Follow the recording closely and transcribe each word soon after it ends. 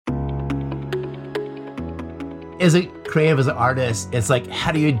As a creative, as an artist, it's like,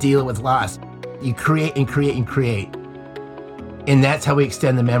 how do you deal with loss? You create and create and create. And that's how we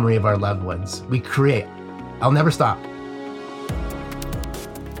extend the memory of our loved ones. We create. I'll never stop.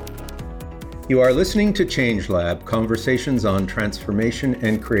 You are listening to Change Lab, conversations on transformation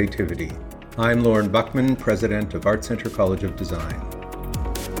and creativity. I'm Lauren Buckman, president of Art Center College of Design.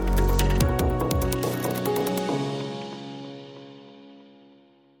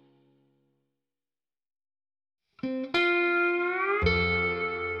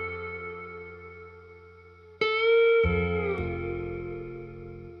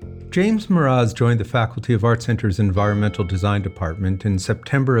 James Mraz joined the Faculty of Art Center's Environmental Design Department in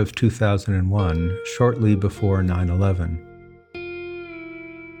September of 2001, shortly before 9/11.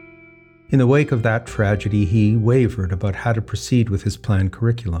 In the wake of that tragedy, he wavered about how to proceed with his planned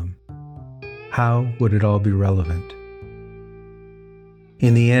curriculum. How would it all be relevant?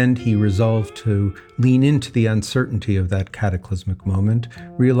 In the end, he resolved to lean into the uncertainty of that cataclysmic moment,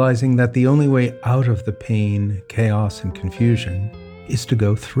 realizing that the only way out of the pain, chaos, and confusion is to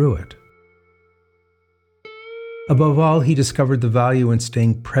go through it. Above all, he discovered the value in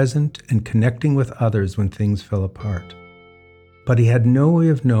staying present and connecting with others when things fell apart. But he had no way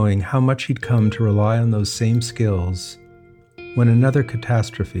of knowing how much he'd come to rely on those same skills when another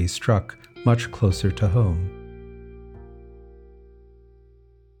catastrophe struck much closer to home.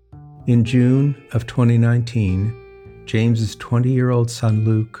 In June of 2019, James's 20-year-old son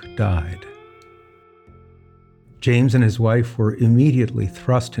Luke died. James and his wife were immediately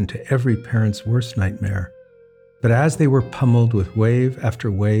thrust into every parent's worst nightmare. But as they were pummeled with wave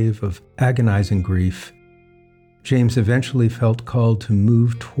after wave of agonizing grief, James eventually felt called to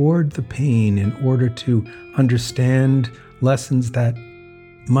move toward the pain in order to understand lessons that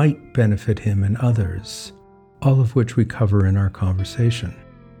might benefit him and others, all of which we cover in our conversation.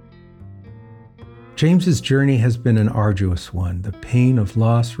 James's journey has been an arduous one. The pain of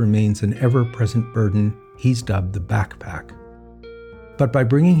loss remains an ever-present burden he's dubbed the backpack. But by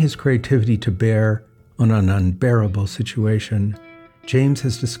bringing his creativity to bear on an unbearable situation, James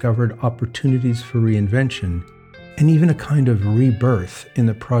has discovered opportunities for reinvention and even a kind of rebirth in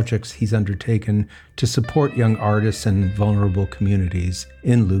the projects he's undertaken to support young artists and vulnerable communities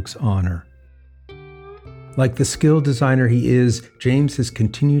in Luke's honor. Like the skilled designer he is, James has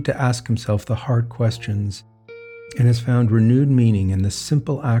continued to ask himself the hard questions and has found renewed meaning in the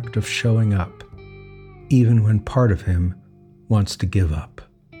simple act of showing up, even when part of him wants to give up.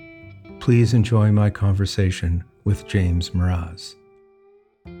 Please enjoy my conversation with James Mraz.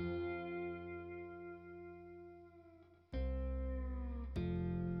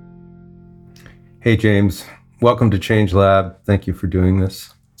 Hey, James. Welcome to Change Lab. Thank you for doing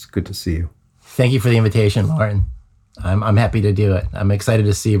this. It's good to see you. Thank you for the invitation, Lauren. I'm happy to do it. I'm excited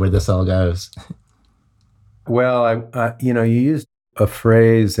to see where this all goes. Well, you used a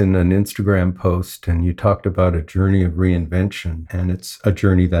phrase in an Instagram post, and you talked about a journey of reinvention. And it's a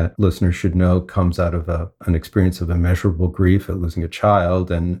journey that listeners should know comes out of an experience of immeasurable grief at losing a child.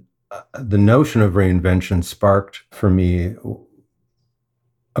 And the notion of reinvention sparked for me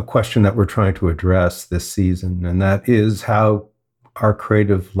a question that we're trying to address this season. And that is how our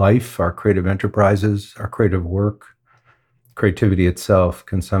creative life, our creative enterprises, our creative work, creativity itself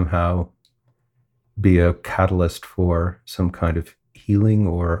can somehow be a catalyst for some kind of healing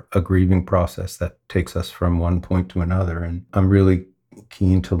or a grieving process that takes us from one point to another. And I'm really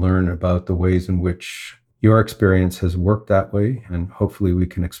keen to learn about the ways in which your experience has worked that way. And hopefully we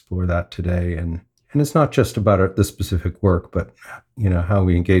can explore that today. And it's not just about the specific work, but how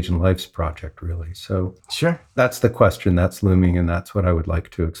we engage in life's project, really. So sure, that's the question that's looming, and that's what I would like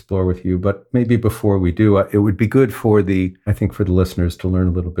to explore with you. But maybe before we do, it would be good for the listeners to learn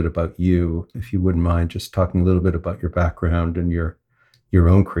a little bit about you, if you wouldn't mind just talking a little bit about your background and your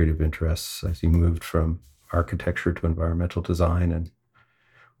own creative interests as you moved from architecture to environmental design and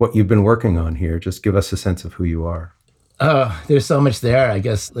what you've been working on here. Just give us a sense of who you are. Oh, there's so much there. I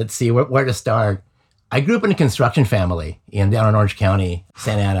guess, let's see, where to start. I grew up in a construction family down in Orange County,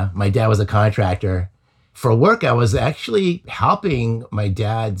 Santa Ana. My dad was a contractor. For work, I was actually helping my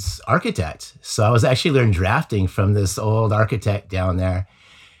dad's architect. So I was actually learning drafting from this old architect down there.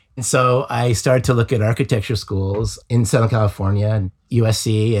 And so I started to look at architecture schools in Southern California,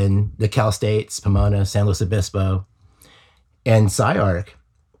 USC and the Cal States, Pomona, San Luis Obispo, and SciArc.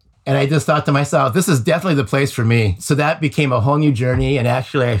 And I just thought to myself, this is definitely the place for me. So that became a whole new journey. And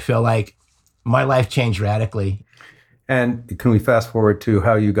actually, I feel like my life changed radically. And can we fast forward to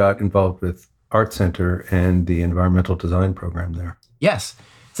how you got involved with Art Center and the environmental design program there? Yes.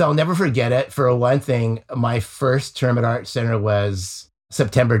 So I'll never forget it. For one thing, my first term at Art Center was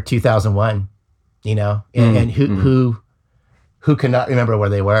September 2001. and who cannot remember where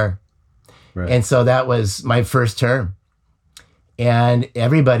they were. Right. And so that was my first term. And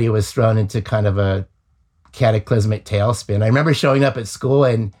everybody was thrown into kind of a cataclysmic tailspin. I remember showing up at school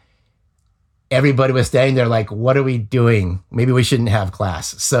and everybody was standing there like, what are we doing? Maybe we shouldn't have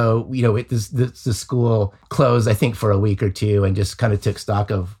class. So, the school closed, I think, for a week or two and just kind of took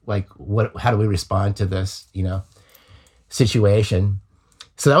stock of like, how do we respond to this, situation?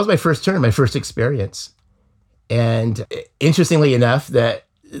 So that was my first term, my first experience. And interestingly enough, that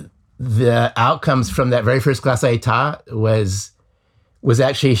the outcomes from that very first class I taught was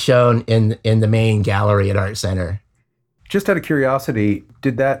actually shown in the main gallery at Art Center. Just out of curiosity,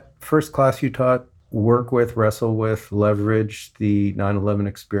 did that first class you taught work with, wrestle with, leverage the 9/11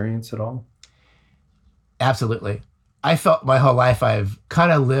 experience at all? Absolutely. I felt my whole life I've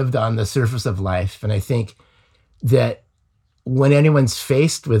kind of lived on the surface of life. And I think that when anyone's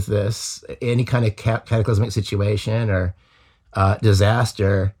faced with this, any kind of cataclysmic situation or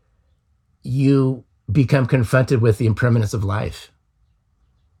disaster, you become confronted with the impermanence of life.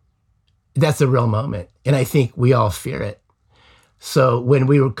 That's a real moment. And I think we all fear it. So when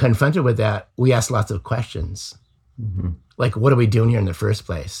we were confronted with that, we asked lots of questions. Mm-hmm. Like, what are we doing here in the first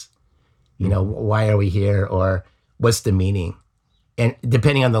place? Why are we here? Or what's the meaning? And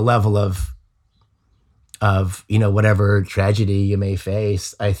depending on the level of whatever tragedy you may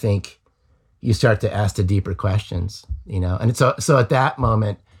face, I think you start to ask the deeper questions, And so at that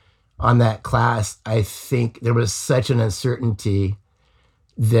moment on that class, I think there was such an uncertainty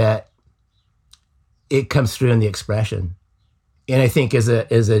that it comes through in the expression. And I think as a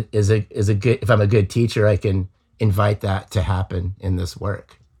good, if I'm a good teacher, I can invite that to happen in this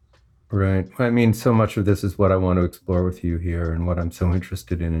work. Right. I mean, so much of this is what I want to explore with you here and what I'm so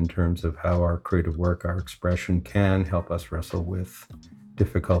interested in terms of how our creative work, our expression can help us wrestle with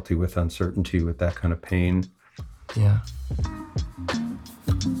difficulty, with uncertainty, with that kind of pain. Yeah.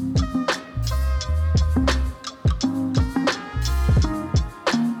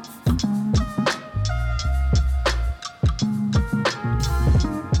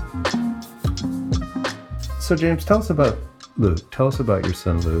 So James, tell us about Luke. Tell us about your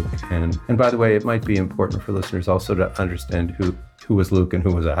son, Luke. And by the way, it might be important for listeners also to understand who was Luke and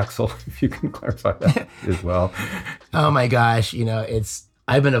who was Axel, if you can clarify that as well. Oh my gosh,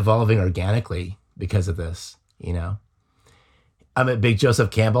 I've been evolving organically because of this, I'm a big Joseph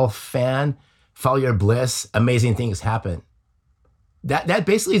Campbell fan. Follow your bliss, amazing things happen. That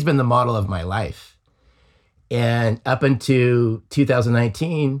basically has been the model of my life. And up until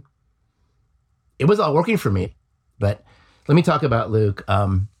 2019, it was all working for me. But let me talk about Luke.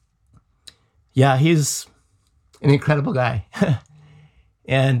 He's an incredible guy.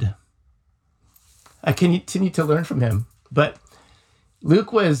 And I continue to learn from him. But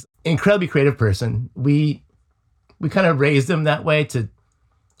Luke was an incredibly creative person. We kind of raised him that way, to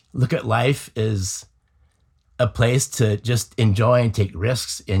look at life as a place to just enjoy and take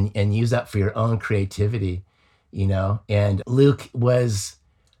risks and use that for your own creativity, And Luke was...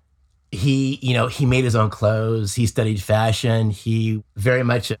 He made his own clothes. He studied fashion. He very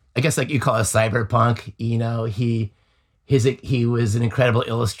much, I guess, like you call it cyberpunk. He was an incredible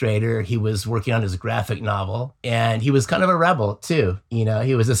illustrator. He was working on his graphic novel, and he was kind of a rebel too.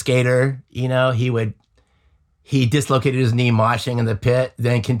 He was a skater. He dislocated his knee moshing in the pit,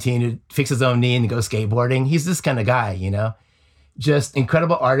 then continued to fix his own knee and go skateboarding. He's this kind of guy. Just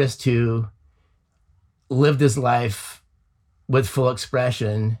incredible artist who lived his life with full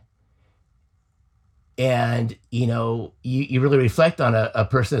expression. And, you really reflect on a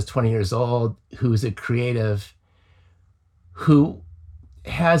person that's 20 years old, who's a creative, who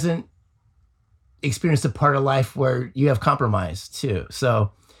hasn't experienced a part of life where you have compromise too.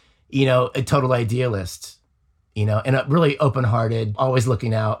 So, a total idealist, and a really open-hearted, always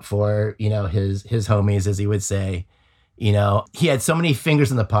looking out for, his homies, as he would say. He had so many fingers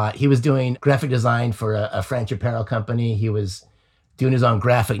in the pot. He was doing graphic design for a French apparel company. He was doing his own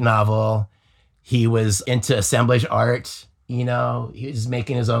graphic novel. He was into assemblage art, he was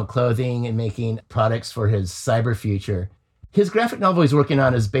making his own clothing and making products for his cyber future. His graphic novel he's working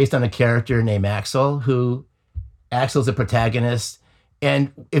on is based on a character named Axel, Axel's a protagonist.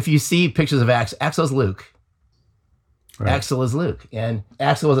 And if you see pictures of Axel's Luke. Right. Axel is Luke. And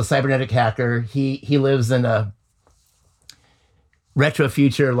Axel was a cybernetic hacker. He lives in a retro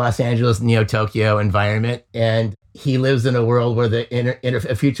future Los Angeles, Neo-Tokyo environment. And he lives in a world where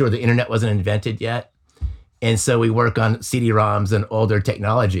a future where the internet wasn't invented yet. And so we work on CD-ROMs and older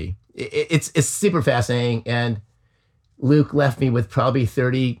technology. It's super fascinating. And Luke left me with probably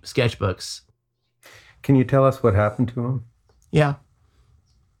 30 sketchbooks. Can you tell us what happened to him? Yeah.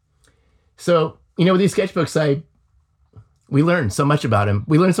 So with these sketchbooks, we learn so much about him.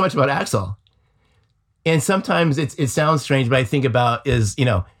 We learn so much about Axel. And sometimes it sounds strange, but I think about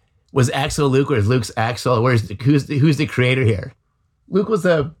was Axel Luke or is Luke's Axel? Who's the creator here? Luke was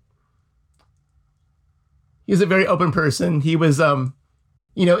he was a very open person. He was,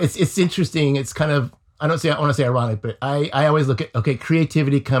 it's interesting. It's kind of, I want to say ironic, but I always look at, okay,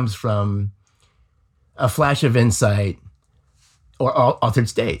 creativity comes from a flash of insight or altered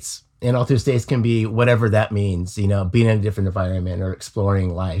states. And altered states can be whatever that means, being in a different environment or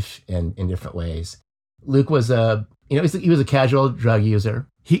exploring life in different ways. Luke was he was a casual drug user.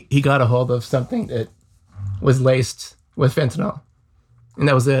 He got a hold of something that was laced with fentanyl. And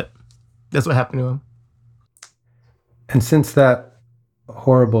that was it. That's what happened to him. And since that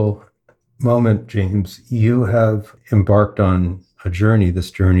horrible moment, James, you have embarked on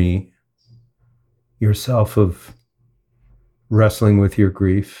this journey yourself of wrestling with your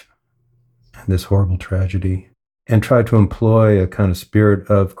grief and this horrible tragedy, and tried to employ a kind of spirit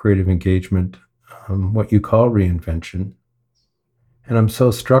of creative engagement, what you call reinvention. And I'm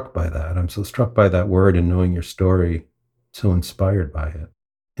so struck by that. I'm so struck by that word and knowing your story, so inspired by it.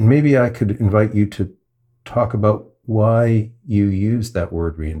 And maybe I could invite you to talk about why you use that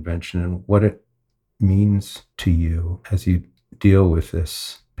word reinvention and what it means to you as you deal with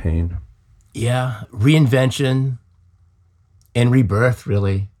this pain. Yeah, reinvention and rebirth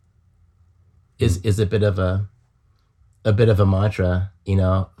really is a bit of a mantra,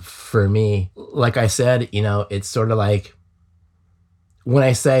 for me. Like I said, it's sort of like when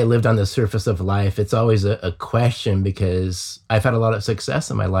I say I lived on the surface of life, it's always a question because I've had a lot of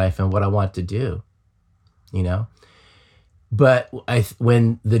success in my life and what I want to do, But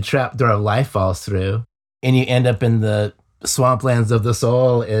when the trap door of life falls through and you end up in the swamplands of the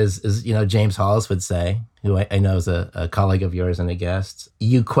soul, as James Hollis would say, who I know is a colleague of yours and a guest,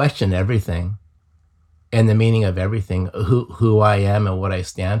 you question everything and the meaning of everything, who I am and what I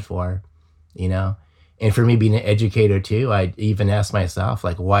stand for, And for me being an educator too, I even ask myself,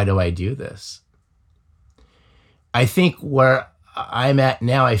 like, why do I do this? I think where I'm at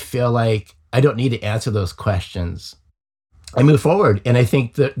now, I feel like I don't need to answer those questions. I move forward. And I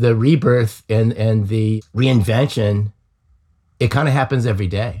think the rebirth and the reinvention, it kind of happens every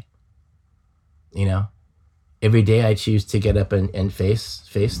day. Every day I choose to get up and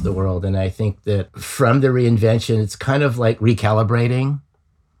face the world. And I think that from the reinvention, it's kind of like recalibrating.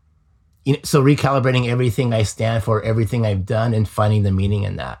 So recalibrating everything I stand for, everything I've done, and finding the meaning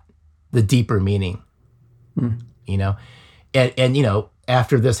in that, the deeper meaning, And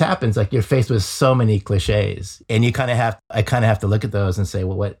after this happens, like you're faced with so many cliches, and I kind of have to look at those and say,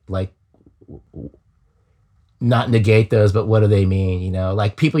 well, what, like, not negate those, but what do they mean?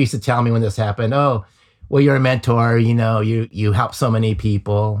 Like people used to tell me when this happened, oh, well, you're a mentor, you help so many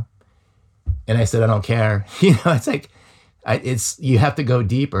people. And I said, I don't care. It's like, you have to go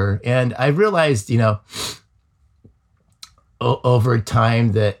deeper. And I realized, over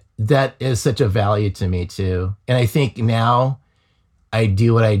time that is such a value to me too. And I think now I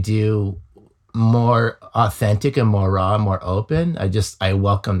do what I do more authentic and more raw, more open. I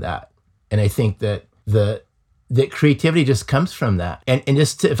welcome that. And I think that that creativity just comes from that. And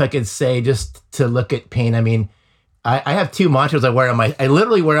just if I could say, just to look at pain, I mean, I have two mantras I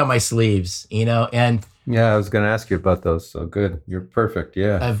literally wear on my sleeves, and yeah, I was going to ask you about those. So good. You're perfect.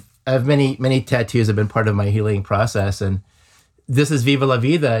 Yeah. I have many tattoos have been part of my healing process. And this is Viva la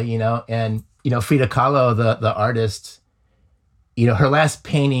Vida, and, Frida Kahlo, the artist, her last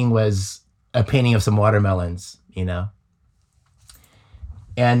painting was a painting of some watermelons,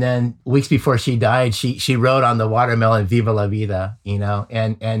 And then weeks before she died, she wrote on the watermelon, Viva la Vida,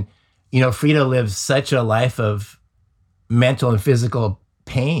 and Frida lived such a life of mental and physical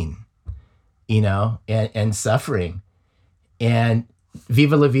pain, and suffering. And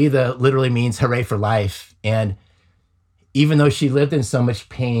Viva la Vida literally means hooray for life. And even though she lived in so much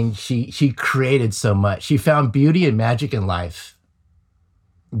pain, she created so much. She found beauty and magic in life.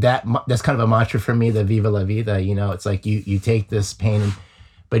 That's kind of a mantra for me, the Viva la Vida, it's like you take this pain,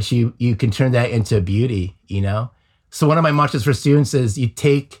 but you can turn that into beauty, So one of my mantras for students is you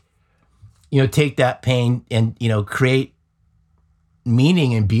take that pain and, create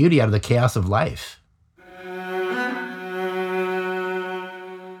meaning and beauty out of the chaos of life.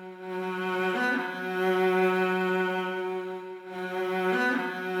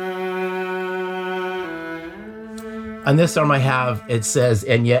 On this arm I have, it says,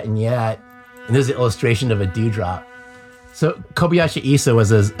 and yet, and this is an illustration of a dewdrop. So Kobayashi Isa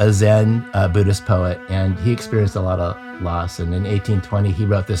was a Zen Buddhist poet, and he experienced a lot of loss. And in 1820, he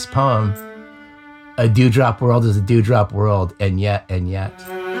wrote this poem, "A dewdrop world is a dewdrop world, and yet, and yet."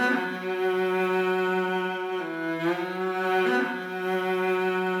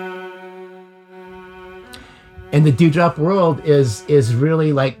 And the dewdrop world is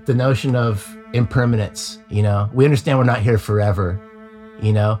really like the notion of impermanence. We understand we're not here forever.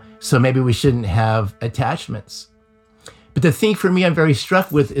 So maybe we shouldn't have attachments. But the thing for me I'm very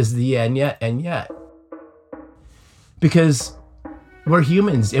struck with is the and yet. Because we're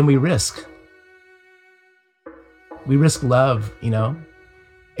humans and we risk. We risk love, and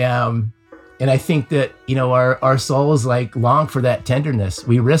I think that, our souls like long for that tenderness.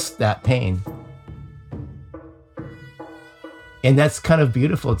 We risk that pain. And that's kind of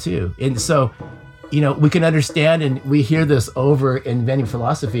beautiful too. And so, we can understand, and we hear this over in many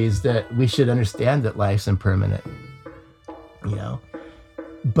philosophies, that we should understand that life's impermanent,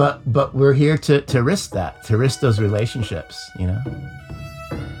 but we're here to risk that, to risk those relationships,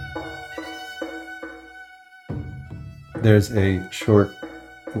 There's a short,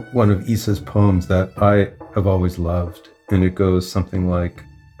 one of Issa's poems that I have always loved, and it goes something like,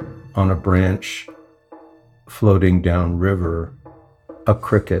 on a branch floating down river, a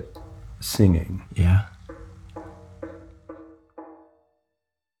cricket singing. Yeah.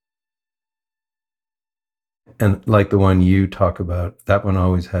 And like the one you talk about, that one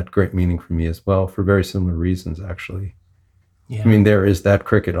always had great meaning for me as well, for very similar reasons, actually. Yeah. I mean, there is that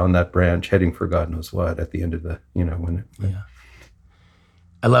cricket on that branch heading for God knows what at the end of the, when Yeah.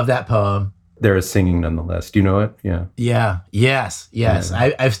 I love that poem. There is singing nonetheless. Do you know it? Yeah. Yeah. Yes. Yeah.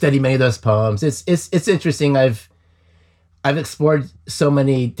 I've studied many of those poems. It's interesting. I've explored so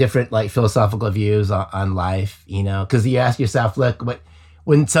many different like philosophical views on life, because you ask yourself, look,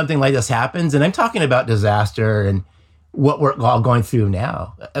 when something like this happens, and I'm talking about disaster and what we're all going through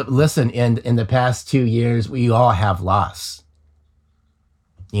now. Listen, in the past 2 years, we all have loss,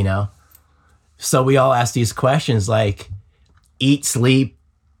 So we all ask these questions like eat, sleep,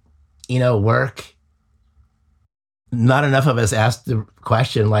 work. Not enough of us ask the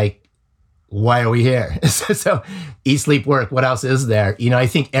question like, why are we here? So eat, sleep, work. What else is there? I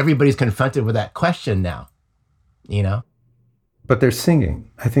think everybody's confronted with that question now, But they're singing.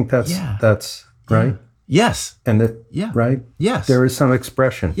 I think that's right. Yes. And right? Yes. There is some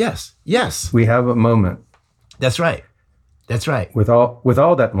expression. Yes. We have a moment. That's right. With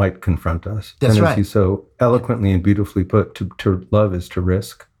all that might confront us. That's and right. As you so eloquently and beautifully put, to love is to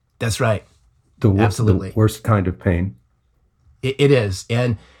risk. That's right. Absolutely. The worst kind of pain. It is.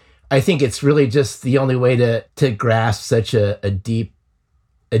 And I think it's really just the only way to grasp such a deep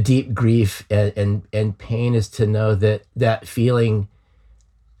grief and pain is to know that feeling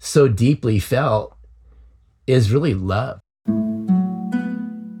so deeply felt is really love.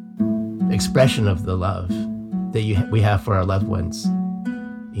 Expression of the love that we have for our loved ones,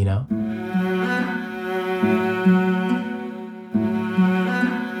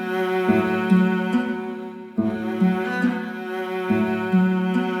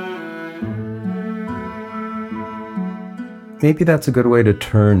 Maybe that's a good way to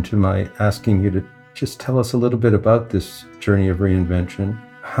turn to my asking you to just tell us a little bit about this journey of reinvention,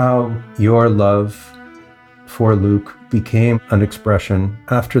 how your love for Luke became an expression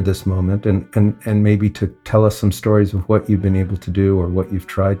after this moment, and maybe to tell us some stories of what you've been able to do or what you've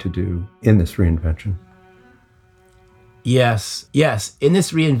tried to do in this reinvention. Yes. In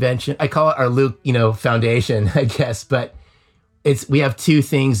this reinvention, I call it our Luke, foundation, I guess, but we have two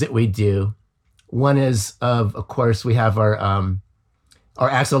things that we do. One is, of course, we have our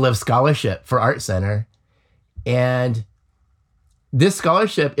Axel Live Scholarship for Art Center. And this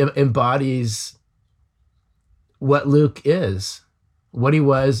scholarship embodies what Luke is, what he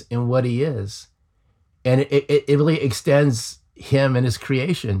was and what he is. And it really extends him and his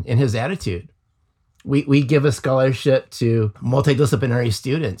creation and his attitude. We give a scholarship to multidisciplinary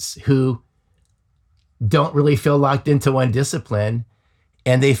students who don't really feel locked into one discipline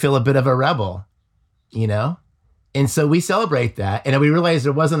and they feel a bit of a rebel, And so we celebrate that. And we realized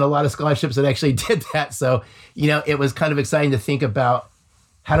there wasn't a lot of scholarships that actually did that. So, it was kind of exciting to think about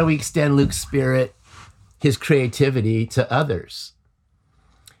how do we extend Luke's spirit, his creativity to others.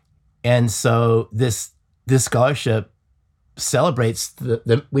 And so this scholarship celebrates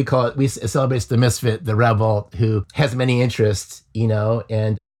we celebrates the misfit, the rebel who has many interests,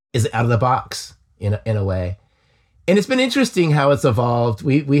 and is out of the box in a way. And it's been interesting how it's evolved.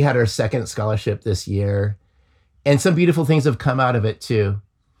 We had our second scholarship this year, and some beautiful things have come out of it too.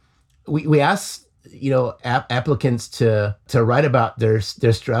 We asked, applicants to write about their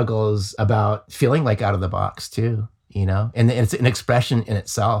struggles, about feeling like out of the box too, and it's an expression in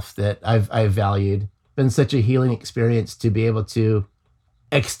itself that I've valued. Been such a healing experience to be able to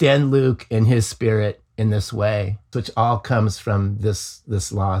extend Luke and his spirit in this way, which all comes from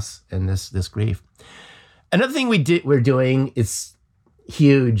this loss and this grief. Another thing we're doing, it's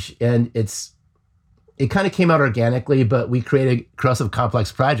huge, and it kind of came out organically, but we created Corrosive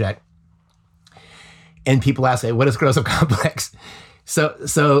Complex Project. And people ask, hey, what is Corrosive Complex?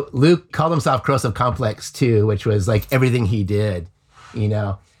 So Luke called himself Corrosive Complex too, which was like everything he did,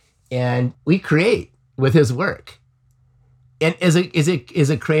 and we create with his work. And as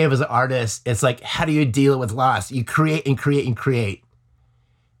a creative, as an artist, it's like, how do you deal with loss? You create and create and create.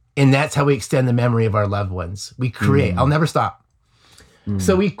 And that's how we extend the memory of our loved ones. We create. I'll never stop.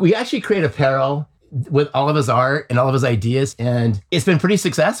 So we actually create apparel with all of his art and all of his ideas. And it's been pretty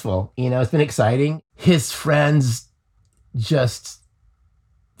successful. It's been exciting. His friends just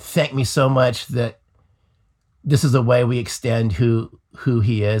thank me so much that this is the way we extend who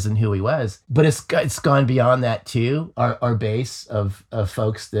he is and who he was. But it's gone beyond that too. Our base of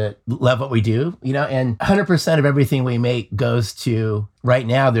folks that love what we do, and 100% of everything we make goes to, right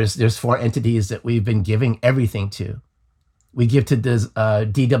now, there's 4 entities that we've been giving everything to. We give to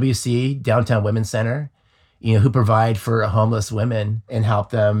DWC, Downtown Women's Center, who provide for homeless women and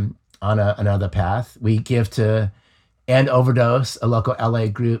help them on another path. We give to End Overdose, a local LA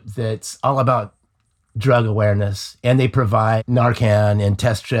group that's all about drug awareness, and they provide Narcan and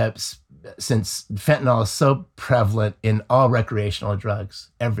test strips, since fentanyl is so prevalent in all recreational drugs,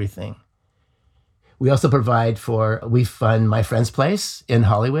 everything. We also we fund My Friend's Place in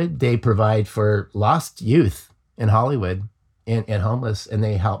Hollywood. They provide for lost youth in Hollywood and homeless, and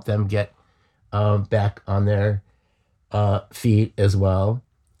they help them get back on their feet as well.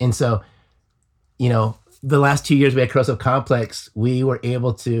 And so, the last 2 years we had Corrosive Complex, we were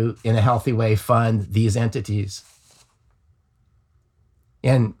able to, in a healthy way, fund these entities.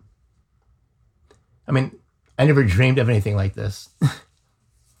 And I mean, I never dreamed of anything like this.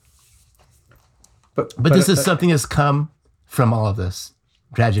 But this is something that's come from all of this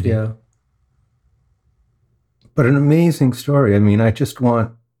tragedy. Yeah. But an amazing story. I mean, I just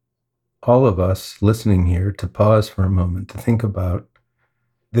want all of us listening here to pause for a moment to think about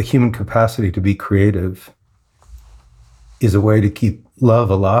the human capacity to be creative is a way to keep love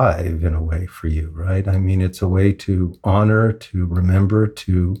alive in a way for you, right? I mean, it's a way to honor, to remember,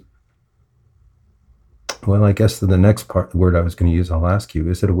 well, I guess the next part, the word I was going to use, I'll ask you,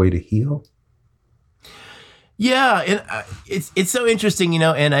 is it a way to heal? Yeah, and it's so interesting,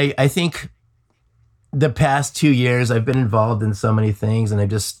 and I think the past 2 years I've been involved in so many things, and I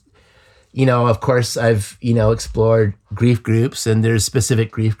just, of course, I've, explored grief groups, and there's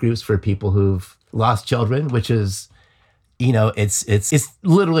specific grief groups for people who've lost children, which is, it's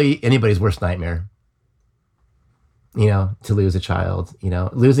literally anybody's worst nightmare, to lose a child.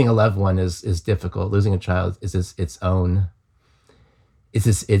 Losing a loved one is difficult. Losing a child is its own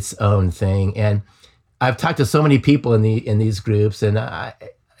thing. And I've talked to so many people in these groups, and I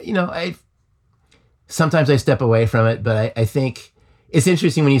sometimes I step away from it, but I think it's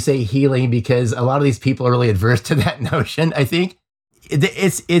interesting when you say healing, because a lot of these people are really adverse to that notion. I think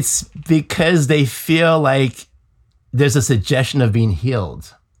it's because they feel like there's a suggestion of being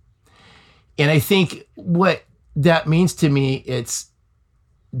healed. And I think what that means to me, it's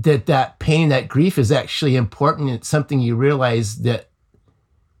that pain, that grief is actually important. It's something you realize that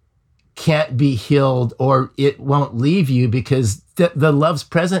can't be healed, or it won't leave you, because the love's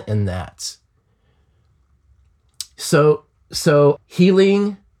present in that. So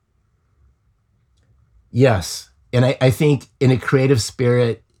healing, yes. And I think in a creative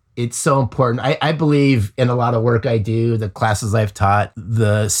spirit, it's so important. I believe in a lot of work I do, the classes I've taught,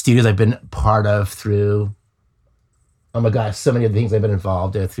 the studios I've been part of through, oh my gosh, so many of the things I've been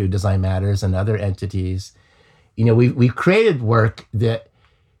involved in through Design Matters and other entities. We've created work that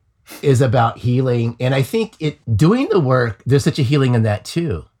is about healing. And I think doing the work, there's such a healing in that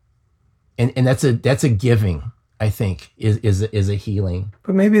too. And that's a giving, I think, is a healing.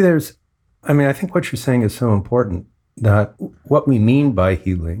 But maybe I think what you're saying is so important, that what we mean by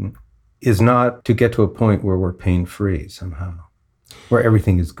healing is not to get to a point where we're pain-free somehow, where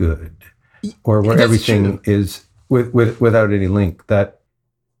everything is good, or where everything is without any link. That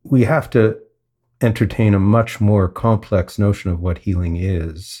we have to entertain a much more complex notion of what healing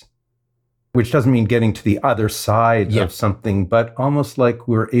is, which doesn't mean getting to the other side of something, but almost like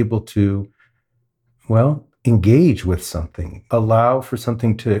we're able to, engage with something, allow for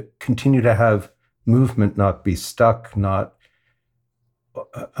something to continue to have movement, not be stuck, not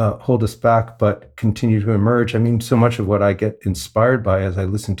hold us back, but continue to emerge. I mean, so much of what I get inspired by as I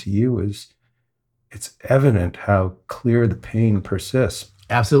listen to you is it's evident how clear the pain persists.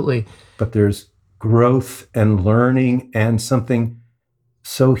 Absolutely. But there's growth and learning and something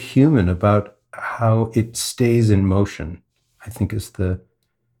so human about how it stays in motion, I think is the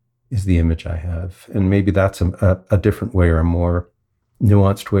is the image I have. And maybe that's a different way or a more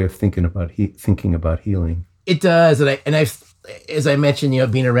nuanced way of thinking about healing. It does. As I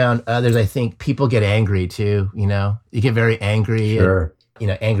mentioned, being around others, I think people get angry too, you get very angry. Sure.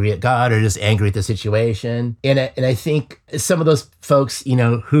 Angry at God or just angry at the situation. And I think some of those folks,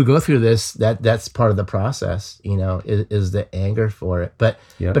 who go through this, that's part of the process, is the anger for it. But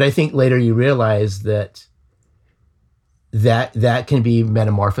I think later you realize that can be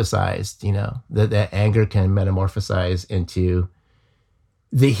metamorphosized, that anger can metamorphosize into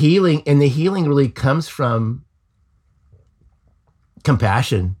the healing. And the healing really comes from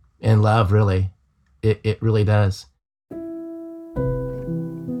compassion and love, really. It really does.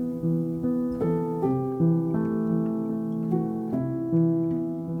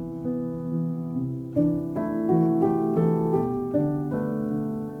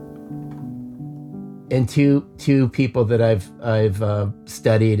 And two people that I've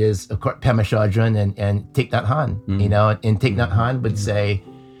studied is, of course, Pema Chodron and Thich Nhat Hanh. And Thich Nhat Hanh would say,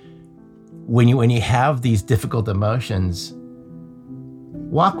 when you have these difficult emotions,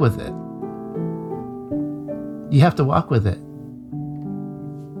 walk with it. You have to walk with it.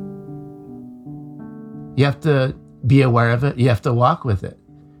 You have to be aware of it. You have to walk with it.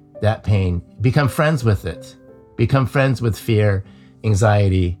 That pain. Become friends with it. Become friends with fear,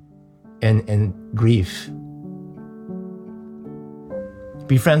 anxiety, and grief.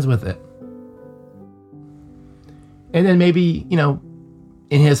 Be friends with it. And then maybe, in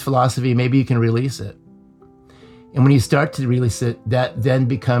his philosophy, maybe you can release it. And when you start to release it, that then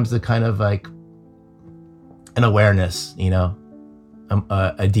becomes a kind of like an awareness,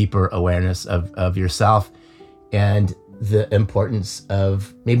 a deeper awareness of yourself and the importance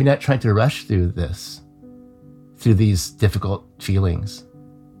of maybe not trying to rush through these difficult feelings.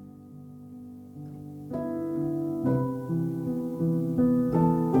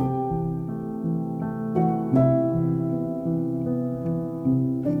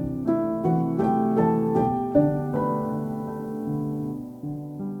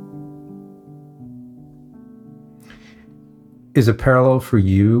 Is a parallel for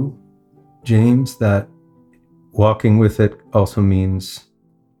you, James, that walking with it also means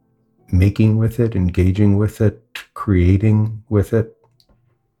making with it, engaging with it, creating with it,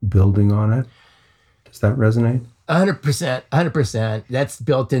 building on it? Does that resonate? 100%. That's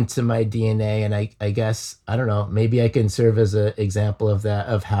built into my DNA. And I guess, I don't know, maybe I can serve as an example of that,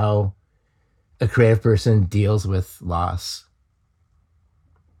 of how a creative person deals with loss.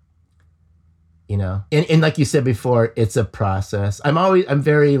 And like you said before, it's a process. I'm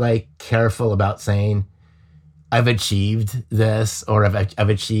very careful about saying I've achieved this or I've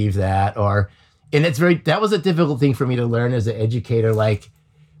achieved that, and that was a difficult thing for me to learn as an educator.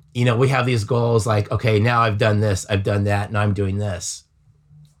 We have these goals okay, now I've done this, I've done that, now I'm doing this.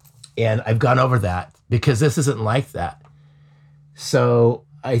 And I've gone over that because this isn't like that. So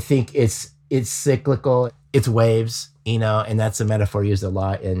I think it's cyclical, it's waves, and that's a metaphor used a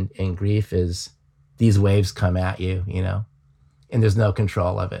lot in grief is these waves come at you, and there's no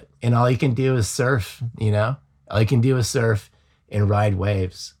control of it. And all you can do is surf, all you can do is surf and ride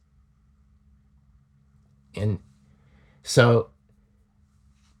waves. And so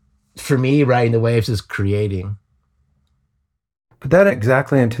for me, riding the waves is creating. But that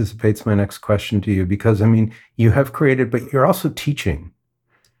exactly anticipates my next question to you, because you have created, but you're also teaching.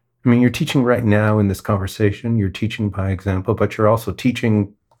 You're teaching right now in this conversation, you're teaching by example, but you're also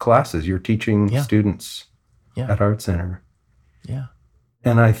teaching classes, you're teaching students at Art Center. Yeah.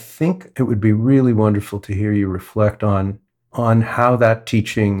 And I think it would be really wonderful to hear you reflect on how that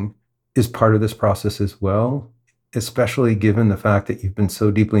teaching is part of this process as well, especially given the fact that you've been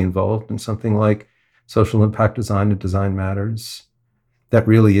so deeply involved in something like social impact design and Design Matters, that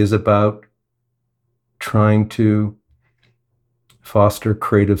really is about trying to foster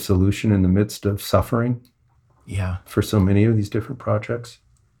creative solution in the midst of suffering. Yeah. For so many of these different projects.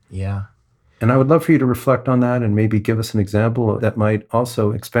 Yeah. And I would love for you to reflect on that and maybe give us an example that might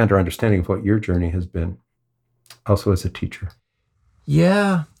also expand our understanding of what your journey has been, also as a teacher.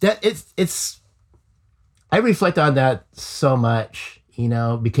 Yeah, I reflect on that so much,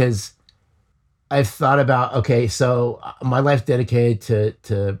 because I've thought about, okay, so my life's dedicated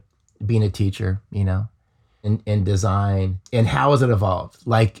to being a teacher, in design, and how has it evolved?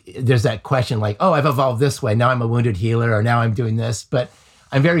 There's that question oh, I've evolved this way. Now I'm a wounded healer, or now I'm doing this. But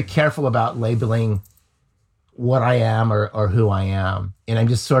I'm very careful about labeling what I am or who I am. And I'm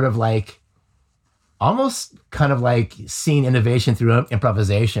just sort of almost kind of seeing innovation through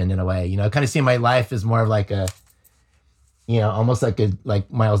improvisation in a way. I kind of see my life as more of almost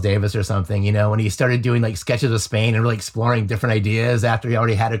like Miles Davis or something, when he started doing like sketches of Spain and really exploring different ideas after he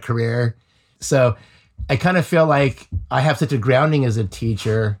already had a career. So I kind of feel like I have such a grounding as a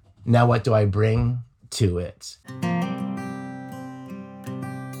teacher. Now what do I bring to it?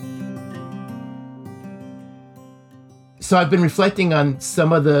 So I've been reflecting on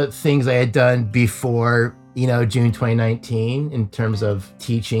some of the things I had done before, June 2019 in terms of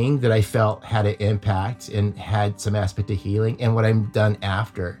teaching that I felt had an impact and had some aspect of healing, and what I've done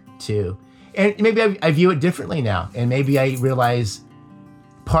after too. And maybe I view it differently now. And maybe I realize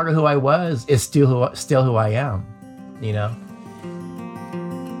part of who I was is still who I am,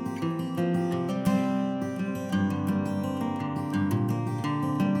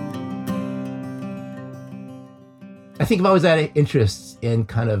 I think I've always had interests in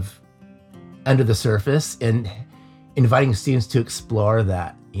kind of under the surface and inviting students to explore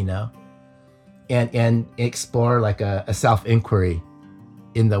that, and explore like a self-inquiry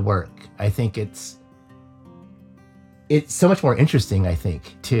in the work. I think it's so much more interesting, I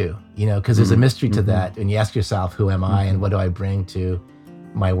think, too, because there's a mystery to that. And you ask yourself, who am I and what do I bring to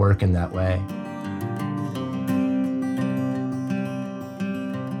my work in that way?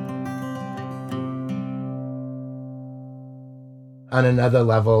 On another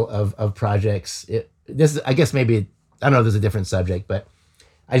level of projects, this is, I guess maybe, I don't know if there's a different subject, but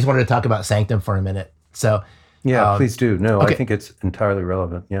I just wanted to talk about Sanctum for a minute. So yeah, please do. No, okay. I think it's entirely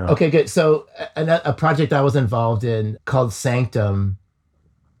relevant. Yeah. Okay, good. So a project I was involved in called Sanctum,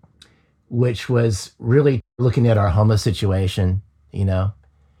 which was really looking at our homeless situation, in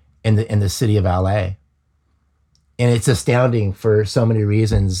the city of LA. And it's astounding for so many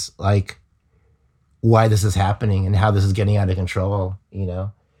reasons, like why this is happening and how this is getting out of control,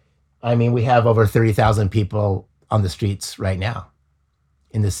 I mean, we have over 30,000 people on the streets right now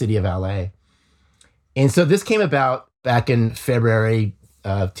in the city of LA. And so this came about back in February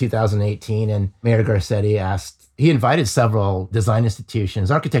of 2018, and Mayor Garcetti he invited several design institutions,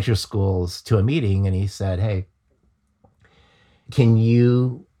 architecture schools to a meeting, and he said, hey, can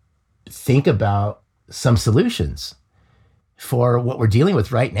you think about some solutions for what we're dealing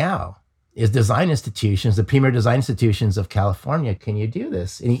with right now? Is design institutions, the premier design institutions of California, can you do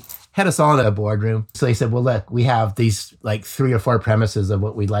this? And he had us all in a boardroom. So he said, well, look, we have these like 3 or 4 premises of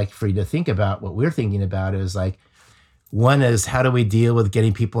what we'd like for you to think about. What we're thinking about is like, one is, how do we deal with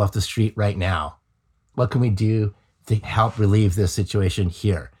getting people off the street right now? What can we do to help relieve this situation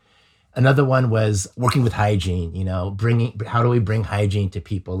here? Another one was working with hygiene, how do we bring hygiene to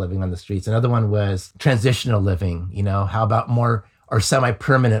people living on the streets? Another one was transitional living, how about more or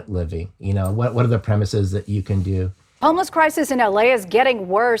semi-permanent living? What are the premises that you can do? Homeless crisis in LA is getting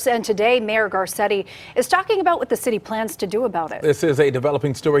worse, and today Mayor Garcetti is talking about what the city plans to do about it. This is a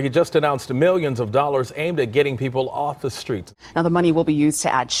developing story. He just announced millions of dollars aimed at getting people off the streets. Now the money will be used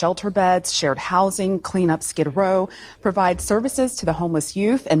to add shelter beds, shared housing, clean up Skid Row, provide services to the homeless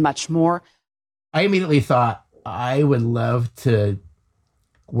youth, and much more. I immediately thought I would love to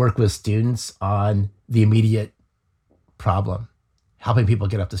work with students on the immediate problem, helping people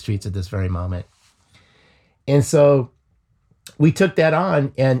get off the streets at this very moment. And so we took that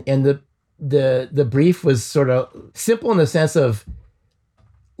on, and the brief was sort of simple in the sense of,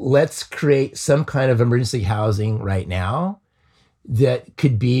 let's create some kind of emergency housing right now that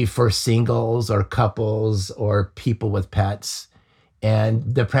could be for singles or couples or people with pets.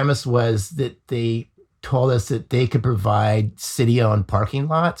 And the premise was that they told us that they could provide city-owned parking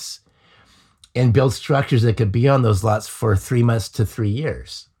lots and build structures that could be on those lots for 3 months to 3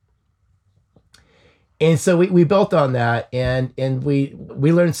 years. And so we built on that, and we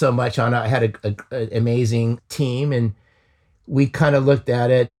learned so much on it. I had an amazing team, and we kind of looked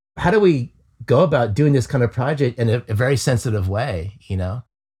at it. How do we go about doing this kind of project in a very sensitive way,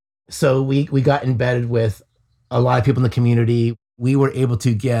 So we got embedded with a lot of people in the community. We were able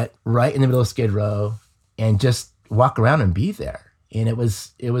to get right in the middle of Skid Row and just walk around and be there. And it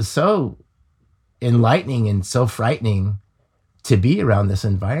was so enlightening and so frightening to be around this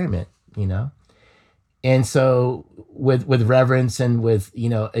environment, And so with reverence and with,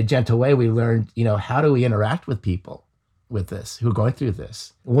 a gentle way, we learned, how do we interact with people with this, who are going through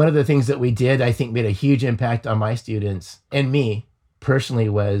this? One of the things that we did, I think made a huge impact on my students and me personally,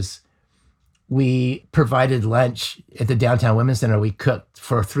 was we provided lunch at the Downtown Women's Center. We cooked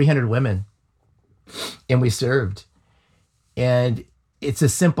for 300 women and we served. And it's a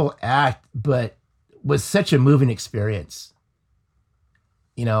simple act, but was such a moving experience.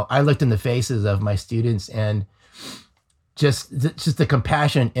 I looked in the faces of my students, and just the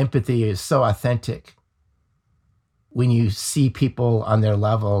compassion, empathy is so authentic when you see people on their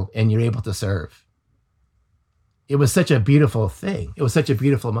level and you're able to serve. it was such a beautiful thing. It was such a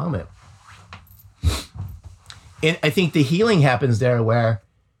beautiful moment. And I think the healing happens there where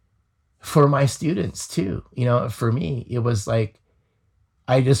for my students too, for me, it was like,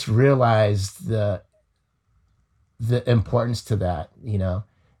 I just realized the importance to that,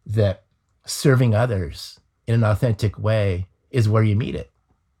 that serving others in an authentic way is where you meet it,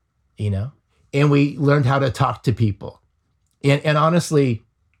 and we learned how to talk to people. And honestly,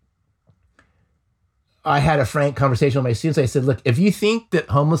 I had a frank conversation with my students. I said, look, if you think that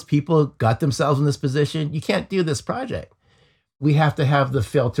homeless people got themselves in this position, you can't do this project. We have to have the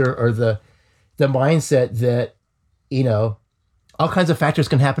filter or the mindset that, all kinds of factors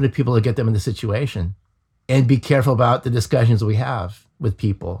can happen to people to get them in the situation, and be careful about the discussions we have with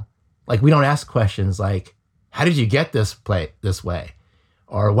people. Like, we don't ask questions like, how did you get this way?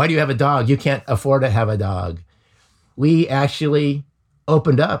 Or why do you have a dog? You can't afford to have a dog. We actually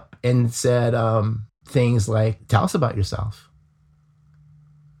opened up and said things like, tell us about yourself.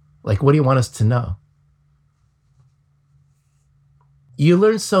 Like, what do you want us to know? You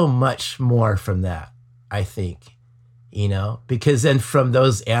learn so much more from that, I think, because then from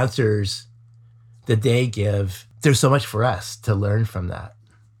those answers that they give, there's so much for us to learn from that.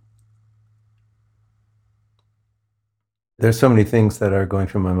 There's so many things that are going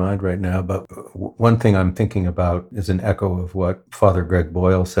through my mind right now, but one thing I'm thinking about is an echo of what Father Greg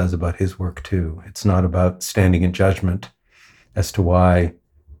Boyle says about his work too. It's not about standing in judgment as to why,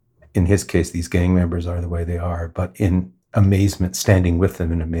 in his case, these gang members are the way they are, but in amazement, standing with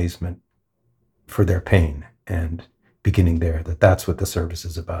them in amazement for their pain and beginning there, that's what the service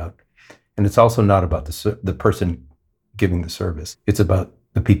is about. And it's also not about the person giving the service. It's about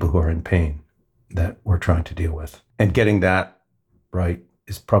the people who are in pain that we're trying to deal with. And getting that right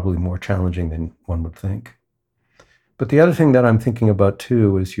is probably more challenging than one would think. But the other thing that I'm thinking about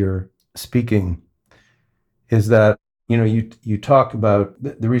too, as you're speaking, is that, you talk about,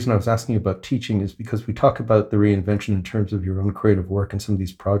 the reason I was asking you about teaching is because we talk about the reinvention in terms of your own creative work and some of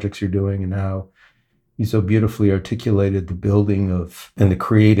these projects you're doing, and how you so beautifully articulated the building of and the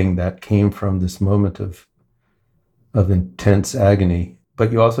creating that came from this moment of intense agony.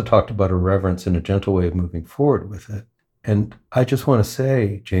 But you also talked about a reverence and a gentle way of moving forward with it. And I just want to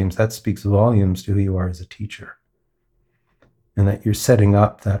say, James, that speaks volumes to who you are as a teacher. And that you're setting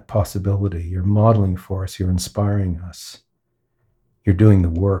up that possibility. You're modeling for us. You're inspiring us. You're doing the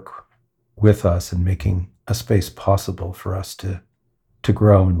work with us and making a space possible for us to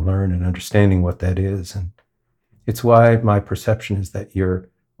grow and learn and understanding what that is. And it's why my perception is that your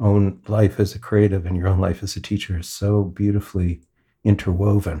own life as a creative and your own life as a teacher is so beautifully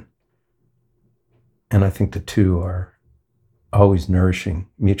interwoven. And I think the two are always nourishing,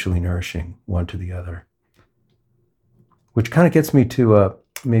 mutually nourishing one to the other. Which kind of gets me to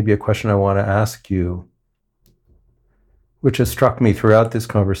maybe a question I want to ask you, which has struck me throughout this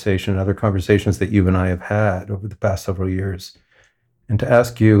conversation and other conversations that you and I have had over the past several years. And to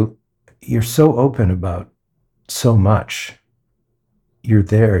ask you, you're so open about so much. You're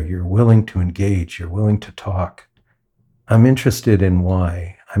there, you're willing to engage, you're willing to talk. I'm interested in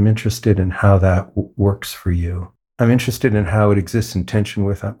why. I'm interested in how that works for you. I'm interested in how it exists in tension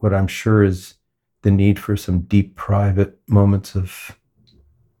with what I'm sure is the need for some deep private moments of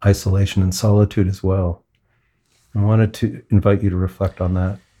isolation and solitude as well. I wanted to invite you to reflect on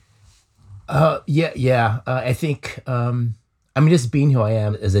that. I think, just being who I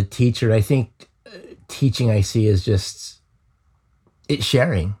am as a teacher, I think teaching I see is just, it's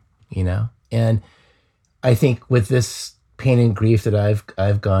sharing, and I think with this pain and grief that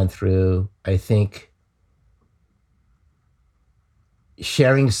I've gone through, I think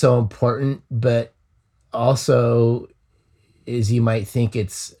sharing is so important, but also, as you might think,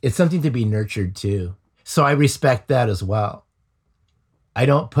 it's something to be nurtured too. So I respect that as well. I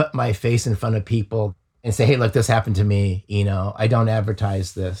don't put my face in front of people and say, hey, look, this happened to me. I don't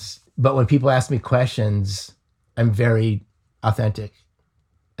advertise this. But when people ask me questions, I'm very authentic.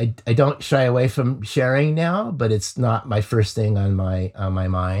 I don't shy away from sharing now, but it's not my first thing on my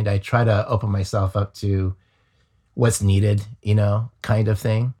mind. I try to open myself up to what's needed, kind of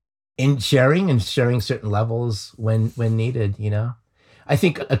thing. In sharing certain levels when needed, I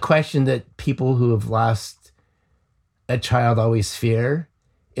think a question that people who have lost a child always fear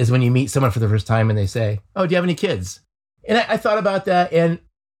is when you meet someone for the first time and they say, oh, do you have any kids? And I thought about that. And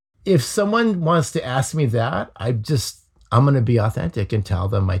if someone wants to ask me that, I'm going to be authentic and tell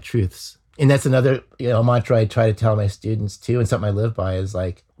them my truths. And that's another mantra I try to tell my students too, and something I live by is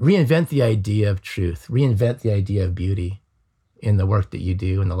like, reinvent the idea of truth, reinvent the idea of beauty in the work that you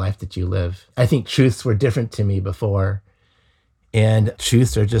do and the life that you live. I think truths were different to me before, and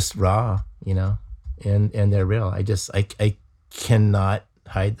truths are just raw, and they're real. I cannot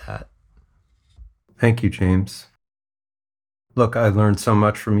hide that. Thank you, James. Look, I learned so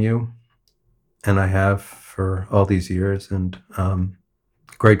much from you, and I have for all these years, and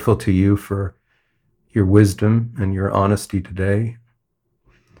grateful to you for your wisdom and your honesty today,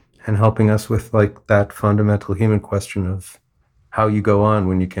 and helping us with like that fundamental human question of how you go on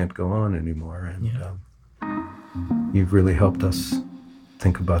when you can't go on anymore. And you've really helped us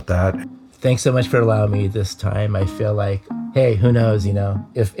think about that. Thanks so much for allowing me this time. I feel like, hey, who knows,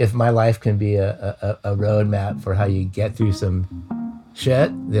 if my life can be a roadmap for how you get through some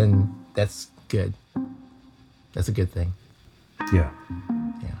shit, then that's good. That's a good thing. Yeah.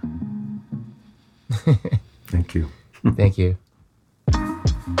 Yeah. Thank you. Thank you.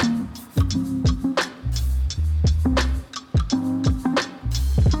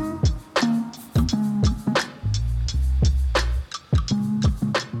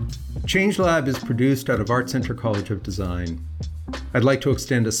 ChangeLab is produced out of Art Center College of Design. I'd like to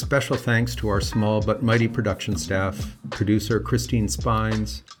extend a special thanks to our small but mighty production staff, producer Christine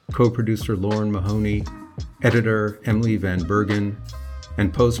Spines, co-producer Lauren Mahoney, editor Emily Van Bergen,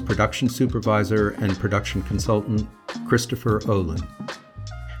 and post-production supervisor and production consultant Christopher Olin.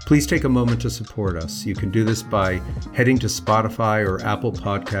 Please take a moment to support us. You can do this by heading to Spotify or Apple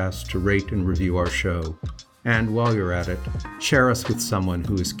Podcasts to rate and review our show. And while you're at it, share us with someone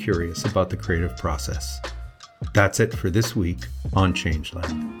who is curious about the creative process. That's it for this week on ChangeLab.